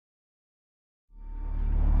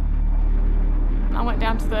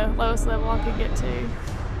down to the lowest level I could get to.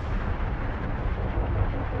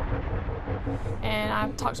 And I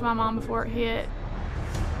talked to my mom before it hit.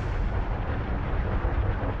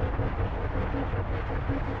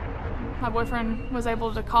 My boyfriend was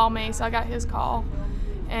able to call me, so I got his call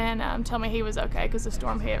and tell me he was okay because the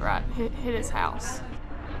storm hit his house.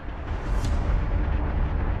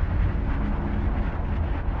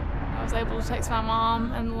 I was able to text my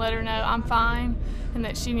mom and let her know I'm fine and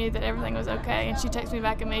that she knew that everything was okay, and she texted me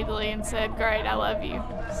back immediately and said, "Great, I love you."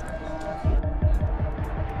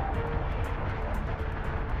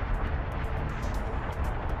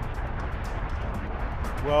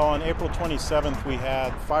 Well, on April 27th, we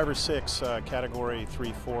had 5 or 6 Category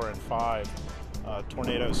 3, 4, and 5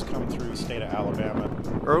 tornadoes come through the state of Alabama.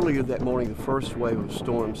 Earlier that morning, the first wave of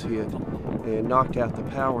storms hit and knocked out the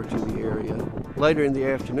power to the area. Later in the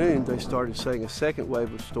afternoon, they started saying a second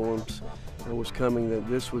wave of storms was coming, that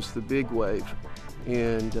this was the big wave.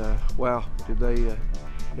 And wow, did they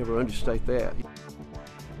ever understate that.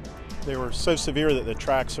 They were so severe that the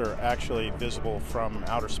tracks are actually visible from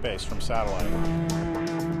outer space, from satellite.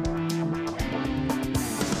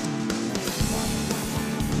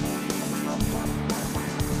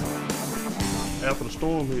 After the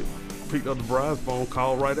storm hit, picked up the Verizon phone,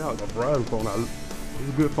 called right out. The Verizon phone, it was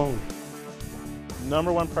a good phone.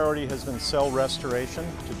 Number one priority has been cell restoration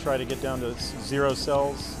to try to get down to 0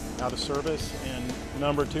 cells out of service, and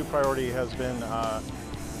number 2 priority has been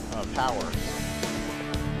power.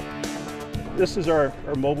 This is our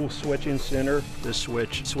mobile switching center. This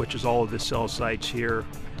switches all of the cell sites here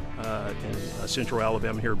in central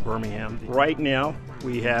Alabama, here in Birmingham. Right now,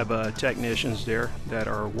 we have technicians there that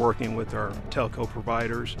are working with our telco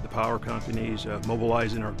providers, the power companies,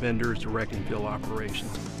 mobilizing our vendors, directing field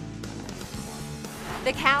operations.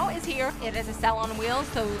 The COW is here. It is a cell on wheels,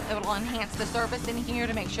 so it will enhance the service in here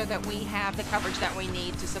to make sure that we have the coverage that we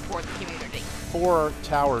need to support the community. 4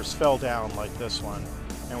 towers fell down like this one,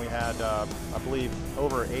 and we had, I believe,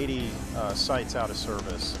 over 80 sites out of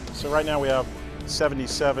service. So right now we have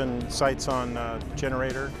 77 sites on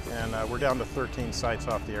generator, and we're down to 13 sites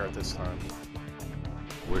off the air at this time.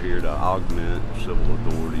 We're here to augment civil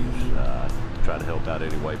authorities, try to help out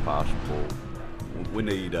any way possible. We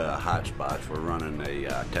need hot spots. We're running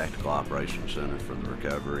a tactical operations center for the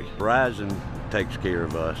recovery. Verizon takes care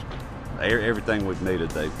of us. Everything we've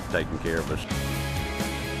needed, they've taken care of us.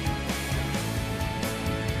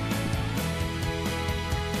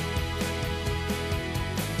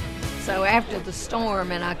 So after the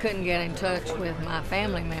storm and I couldn't get in touch with my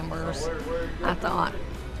family members, I thought,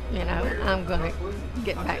 you know, I'm going to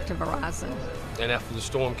get back to Verizon. And after the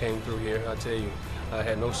storm came through here, I tell you, I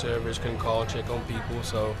had no service, couldn't call, check on people,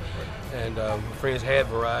 so, and my friends had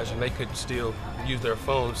Verizon, they could still use their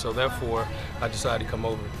phones, so therefore I decided to come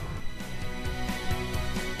over.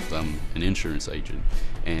 I'm an insurance agent,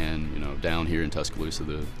 and you know, down here in Tuscaloosa,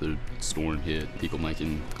 the storm hit, people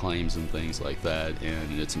making claims and things like that,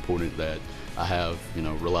 and it's important that I have, you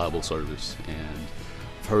know, reliable service. And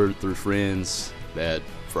I've heard through friends that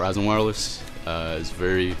Verizon Wireless is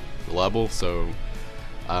very reliable, so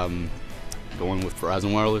I'm going with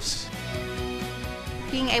Verizon Wireless.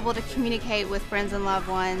 Being able to communicate with friends and loved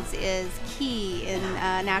ones is key in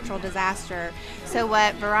natural disaster. So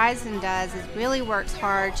what Verizon does is really works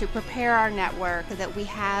hard to prepare our network, that we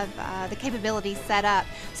have the capabilities set up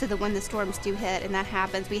so that when the storms do hit and that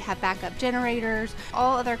happens, we have backup generators,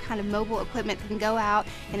 all other kind of mobile equipment can go out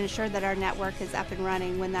and ensure that our network is up and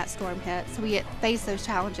running when that storm hits. So we face those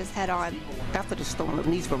challenges head on. After the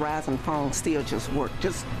storm, these Verizon phones still just work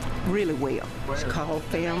just really well. Call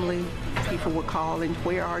family, people were calling,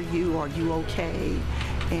 where are you okay?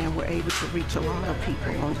 And we're able to reach a lot of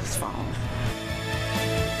people on this phone.